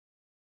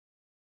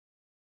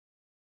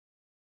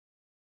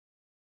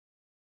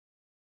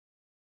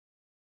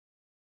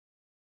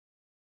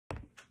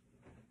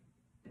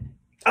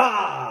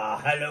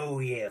Hello,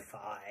 Year 5.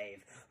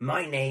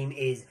 My name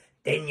is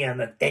Denya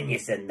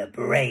McDenison the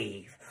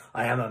Brave.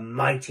 I am a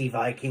mighty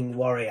Viking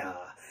warrior,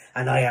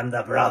 and I am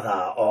the brother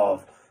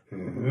of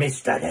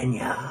Mr.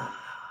 Denya.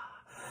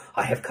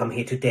 I have come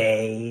here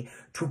today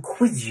to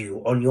quiz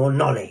you on your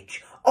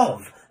knowledge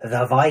of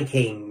the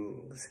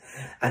Vikings.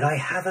 And I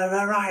have a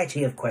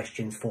variety of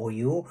questions for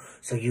you,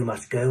 so you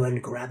must go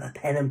and grab a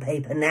pen and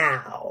paper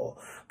now,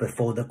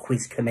 before the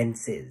quiz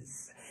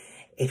commences.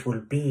 It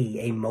will be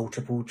a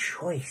multiple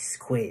choice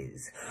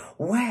quiz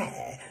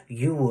where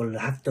you will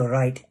have to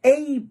write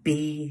A,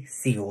 B,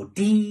 C or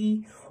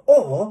D,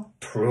 or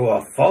true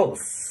or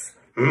false.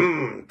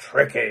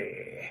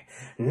 Tricky.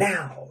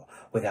 Now,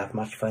 without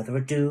much further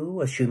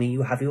ado, assuming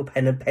you have your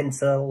pen and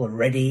pencil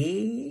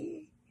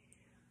ready,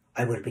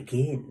 I will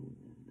begin.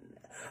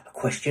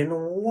 Question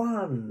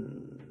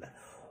 1.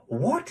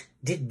 What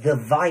did the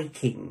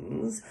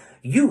Vikings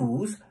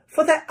use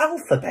for their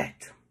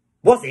alphabet?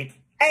 Was it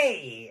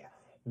A,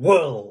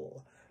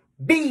 wool,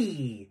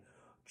 B,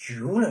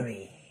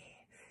 jewellery,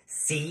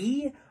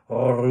 C,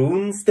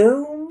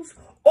 runestones,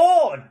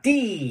 or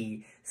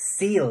D,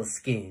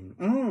 sealskin?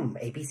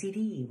 A, B, C,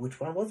 D. Which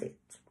one was it?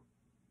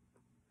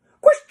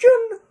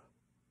 Question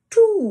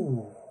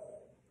 2.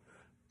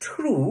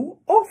 True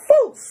or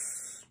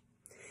false?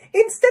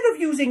 Instead of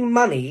using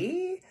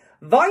money,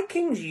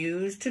 Vikings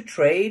used to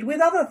trade with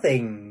other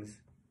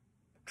things.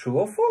 True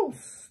or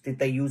false? Did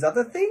they use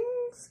other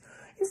things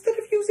instead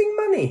of using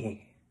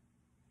money?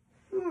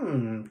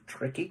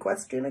 Tricky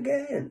question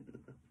again.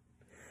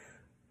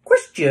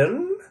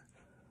 Question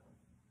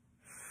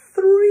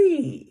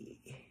 3.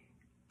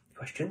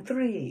 Question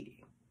 3.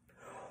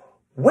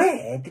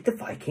 Where did the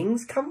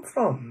Vikings come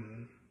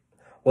from?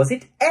 Was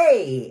it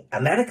A,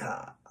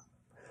 America?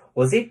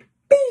 Was it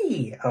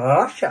B,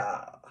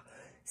 Russia?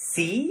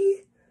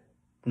 C,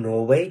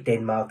 Norway,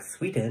 Denmark,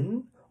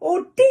 Sweden?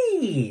 Or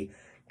D,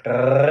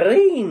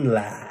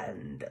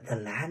 Greenland, the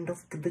land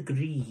of the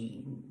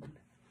green?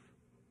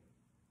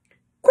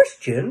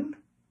 Question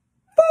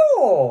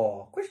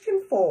 4.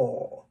 Question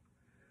 4.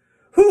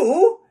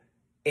 Who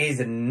is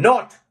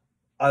not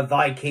a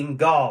Viking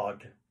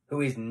god?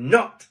 Who is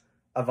not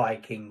a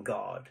Viking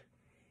god?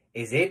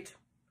 Is it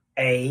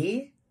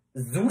A,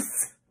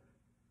 Zeus,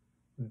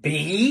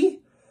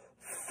 B,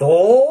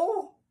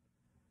 Thor,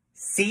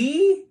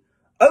 C,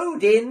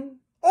 Odin,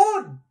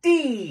 or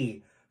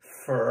D,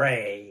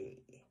 Frey?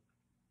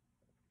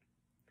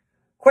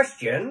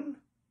 Question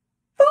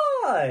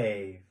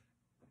 5.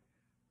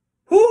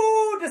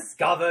 Who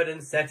discovered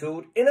and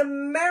settled in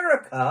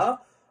America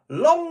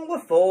long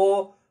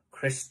before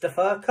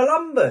Christopher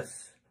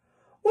Columbus?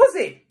 Was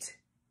it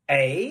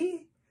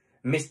A,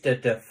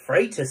 Mr. de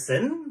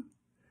Freyterson?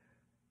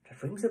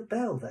 That rings a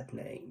bell, that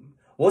name.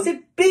 Was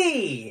it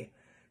B,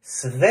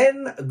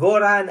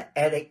 Sven-Goran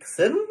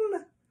Eriksson?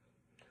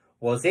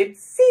 Was it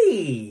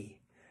C,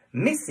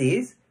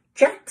 Mrs.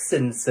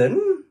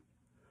 Jacksonson?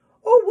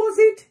 Or was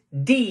it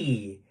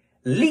D,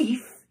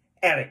 Leif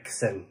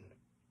Erikson?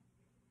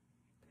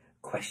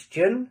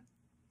 Question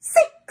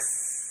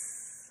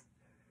 6.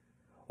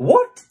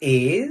 What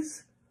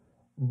is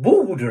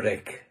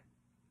baldric?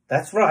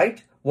 That's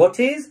right. What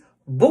is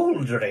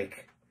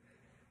baldric?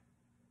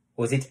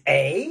 Was it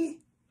A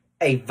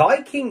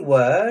Viking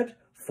word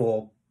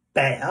for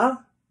bear?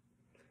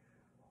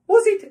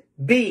 Was it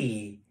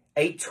B,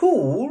 a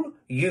tool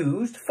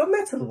used for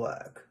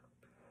metalwork?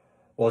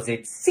 Was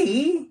it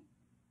C,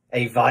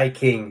 a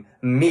Viking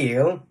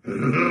meal?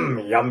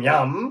 Yum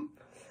yum.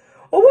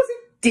 Or was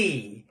it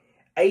D,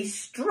 a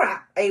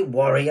strap a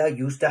warrior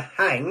used to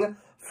hang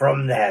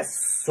from their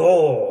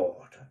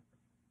sword?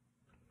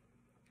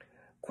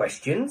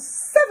 Question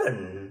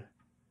 7.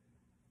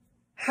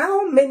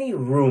 How many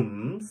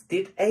rooms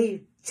did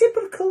a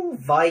typical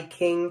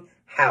Viking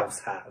house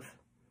have?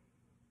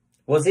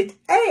 Was it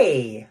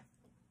A,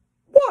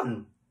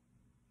 1?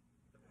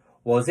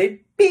 Was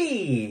it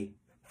B,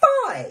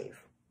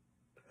 5?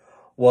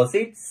 Was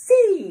it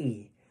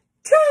C,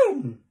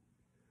 10?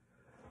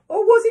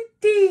 Or was it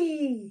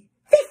D,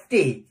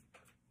 50?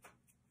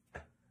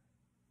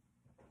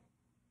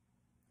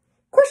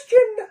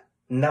 Question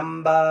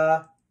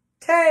number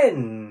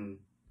 10.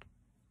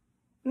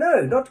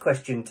 No, not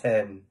question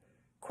 10.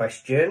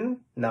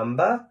 Question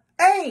number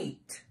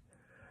 8.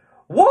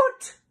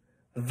 What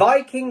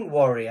Viking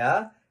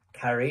warrior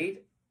carried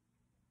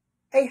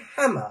a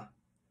hammer?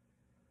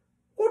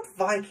 What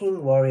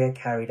Viking warrior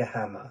carried a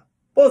hammer?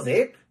 Was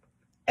it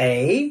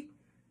A,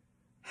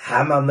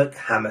 Hammer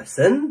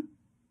McHammerson?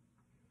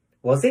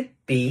 Was it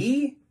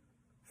B,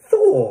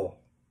 Thor?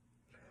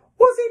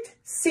 Was it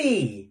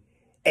C,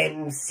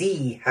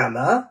 MC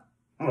Hammer?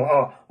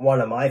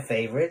 One of my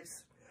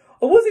favourites.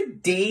 Or was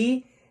it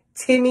D,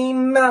 Timmy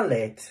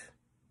Mallet?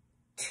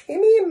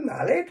 Timmy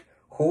Mallet?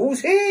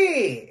 Who's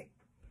he?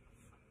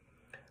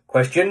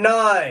 Question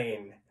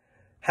 9.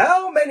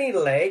 How many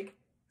legs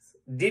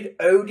did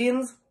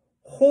Odin's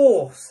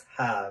horse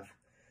have?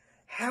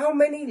 How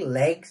many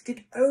legs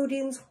did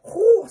Odin's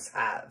horse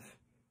have?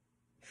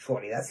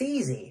 Surely that's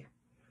easy.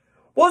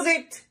 Was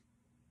it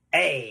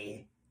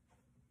A,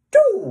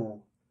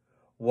 2?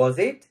 Was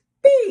it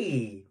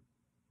B?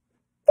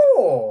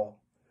 4?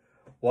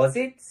 Was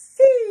it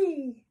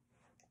C?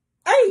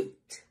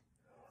 8?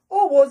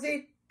 Or was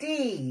it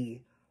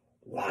D?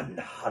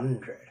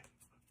 100?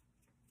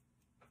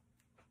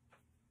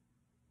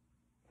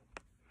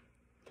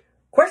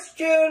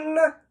 Question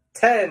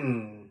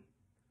 10.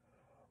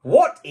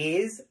 What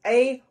is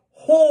a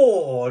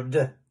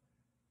horde?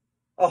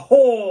 A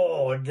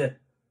horde.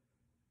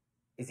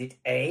 Is it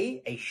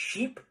A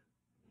sheep?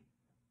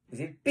 Is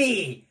it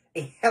B,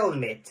 a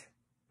helmet?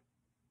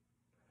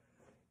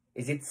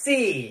 Is it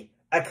C,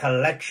 a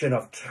collection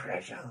of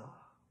treasure?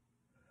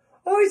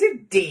 Or is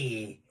it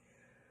D,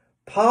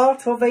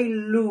 part of a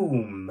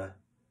loom?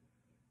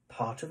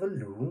 Part of a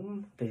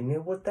loom? Do you know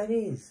what that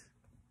is?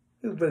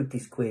 Who wrote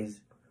this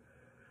quiz?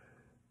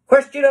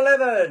 Question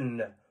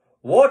 11.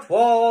 What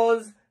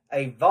was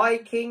a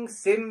Viking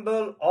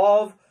symbol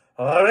of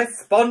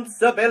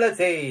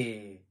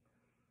responsibility?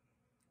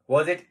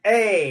 Was it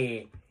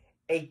A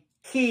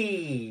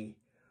key?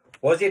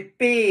 Was it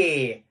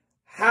B,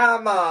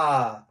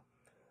 hammer?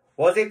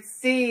 Was it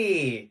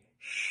C,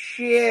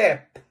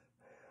 ship?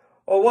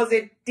 Or was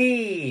it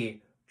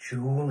D,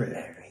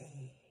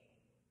 jewellery?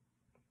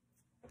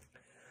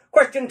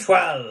 Question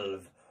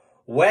 12.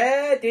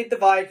 Where did the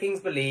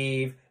Vikings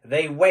believe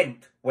they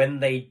went when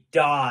they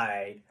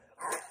died?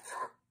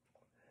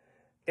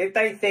 Did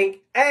they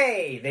think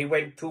A, they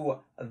went to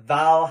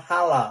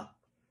Valhalla?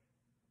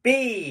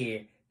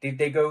 B, did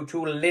they go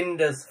to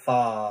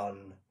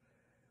Lindisfarne?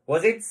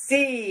 Was it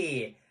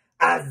C,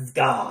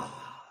 Asgard?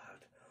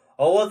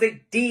 Or was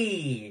it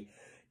D,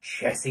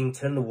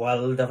 Chessington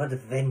World of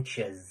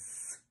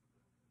Adventures?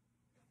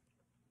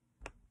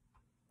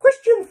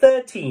 Question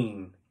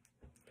 13.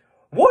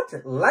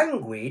 What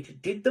language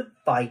did the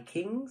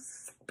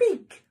Vikings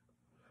speak?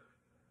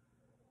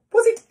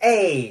 Was it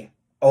A,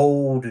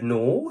 Old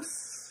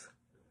Norse?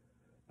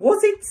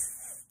 Was it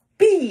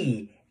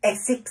B,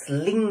 Essex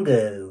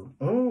lingo?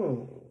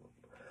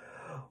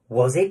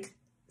 Was it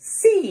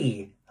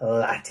C,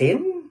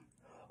 Latin?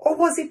 Or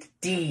was it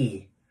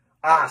D,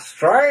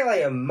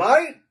 Australian,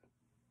 mate?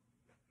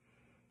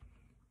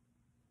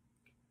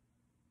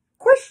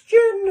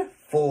 Question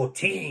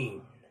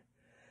 14.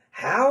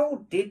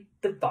 How did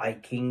the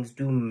Vikings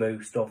do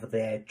most of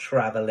their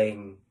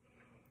travelling?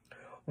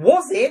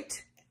 Was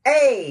it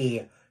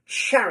A,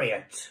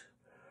 chariot?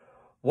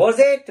 Was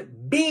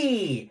it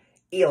B,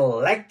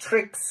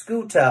 electric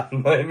scooter?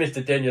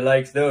 Mr. Daniel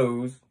likes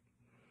those.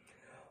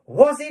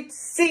 Was it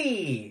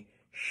C,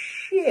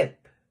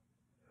 ship?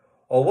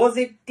 Or was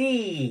it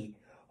D,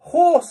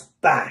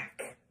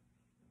 horseback?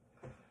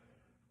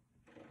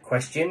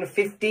 Question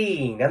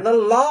 15, and the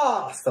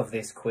last of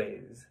this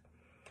quiz.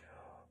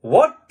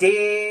 What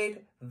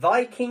did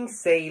Viking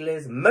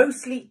sailors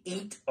mostly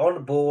eat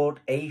on board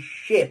a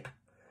ship?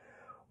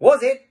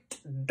 Was it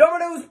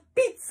Domino's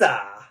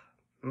pizza?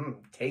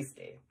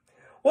 Tasty.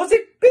 Was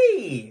it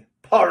B,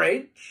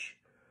 porridge?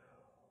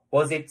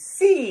 Was it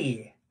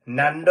C,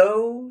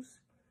 Nando's?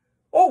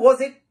 Or was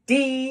it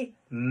D,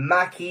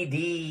 Mackie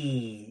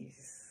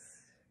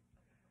D's?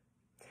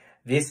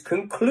 This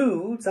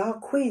concludes our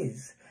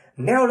quiz.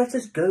 Now let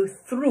us go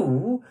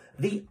through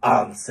the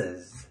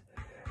answers.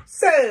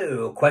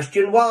 So,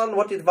 question 1,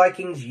 what did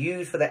Vikings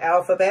use for the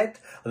alphabet?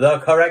 The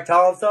correct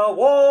answer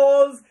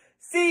was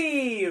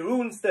C,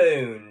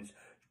 runestones.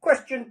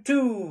 Question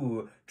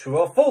 2, true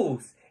or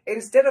false?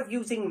 Instead of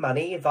using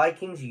money,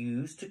 Vikings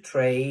used to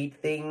trade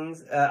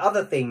things,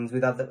 other things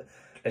with other...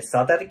 Let's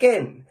start that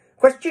again.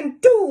 Question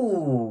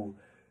 2,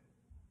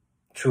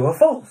 true or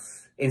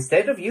false?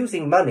 Instead of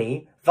using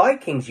money,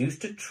 Vikings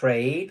used to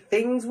trade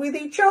things with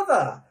each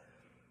other.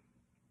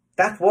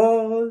 That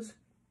was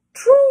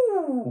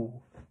true.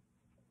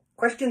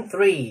 Question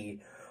 3.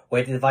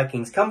 Where did the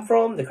Vikings come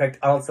from? The correct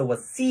answer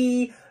was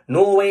C,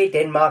 Norway,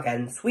 Denmark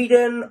and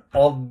Sweden,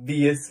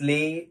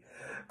 obviously.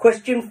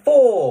 Question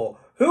 4.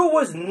 Who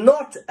was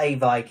not a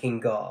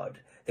Viking god?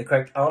 The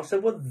correct answer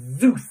was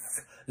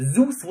Zeus.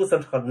 Zeus was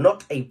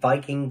not a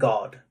Viking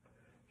god.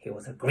 He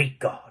was a Greek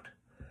god.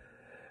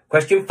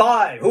 Question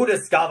 5. Who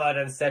discovered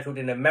and settled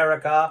in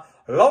America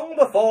long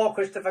before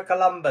Christopher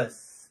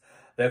Columbus?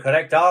 The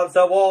correct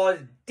answer was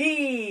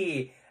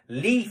D,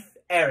 Leif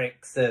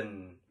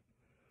Erikson.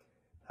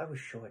 I was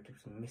sure it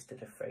was Mr.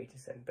 de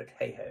Freitasson, but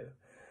hey-ho.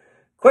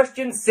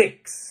 Question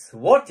 6.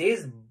 What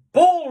is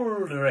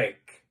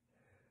baldric?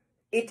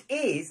 It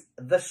is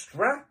the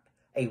strap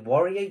a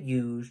warrior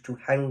used to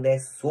hang their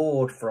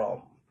sword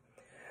from.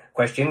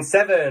 Question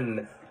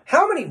 7.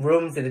 How many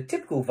rooms did a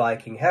typical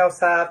Viking house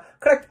have?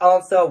 Correct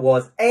answer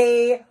was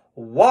A,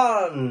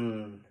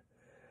 1.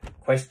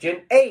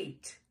 Question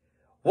 8.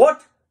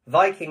 What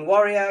Viking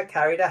warrior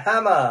carried a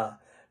hammer?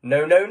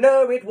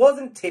 No, it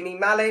wasn't Timmy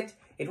Mallet.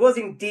 It was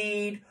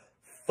indeed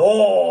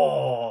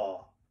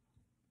Thor.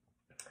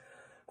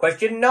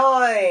 Question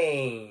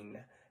 9.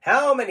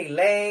 How many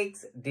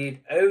legs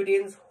did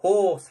Odin's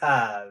horse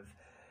have?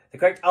 The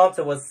correct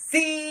answer was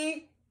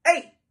C,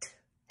 8.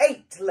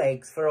 8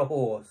 legs for a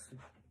horse.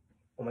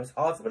 Almost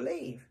hard to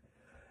believe.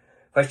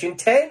 Question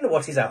 10.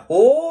 What is a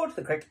hoard?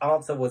 The correct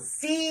answer was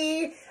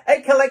C.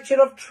 A collection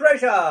of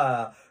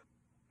treasure.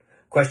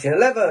 Question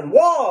 11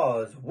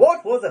 was,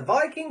 what was a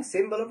Viking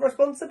symbol of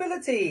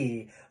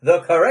responsibility? The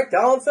correct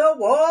answer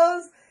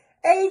was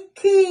a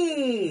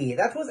key.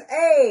 That was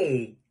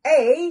A.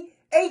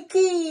 A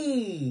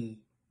key.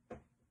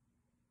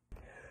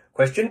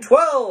 Question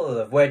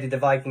 12. Where did the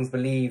Vikings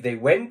believe they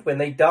went when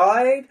they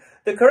died?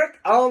 The correct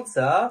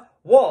answer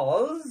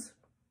was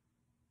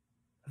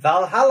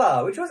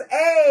Valhalla, which was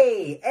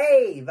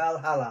A,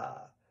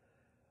 Valhalla.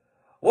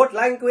 What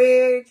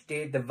language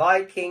did the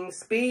Vikings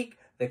speak?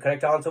 The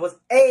correct answer was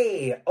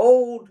A,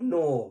 Old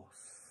Norse.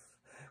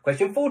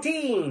 Question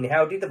 14.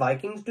 How did the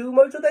Vikings do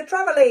most of their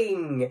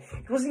travelling?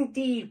 It was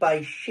indeed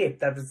by ship.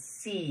 That was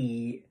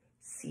C,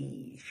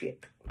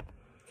 ship.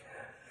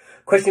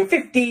 Question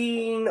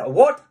 15.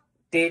 What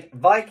did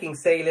Viking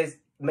sailors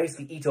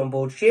mostly eat on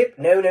board ship?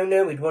 No,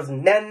 it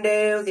wasn't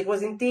Nando's. It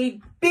was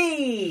indeed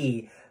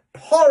B,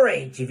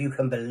 porridge, if you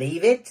can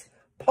believe it.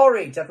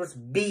 Porridge, that was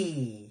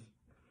B.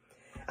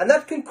 And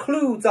that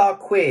concludes our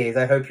quiz.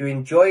 I hope you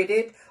enjoyed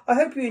it. I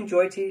hope you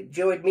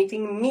enjoyed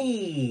meeting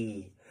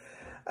me.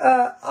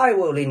 I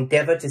will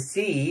endeavour to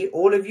see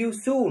all of you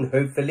soon,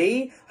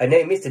 hopefully. I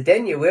know Mr.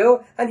 Denyer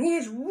will, and he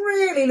is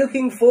really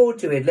looking forward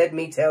to it. Let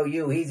me tell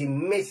you, he's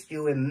missed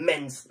you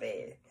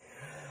immensely.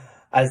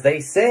 As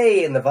they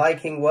say in the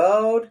Viking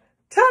world,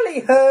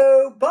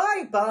 tally-ho,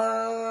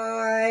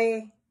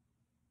 bye-bye.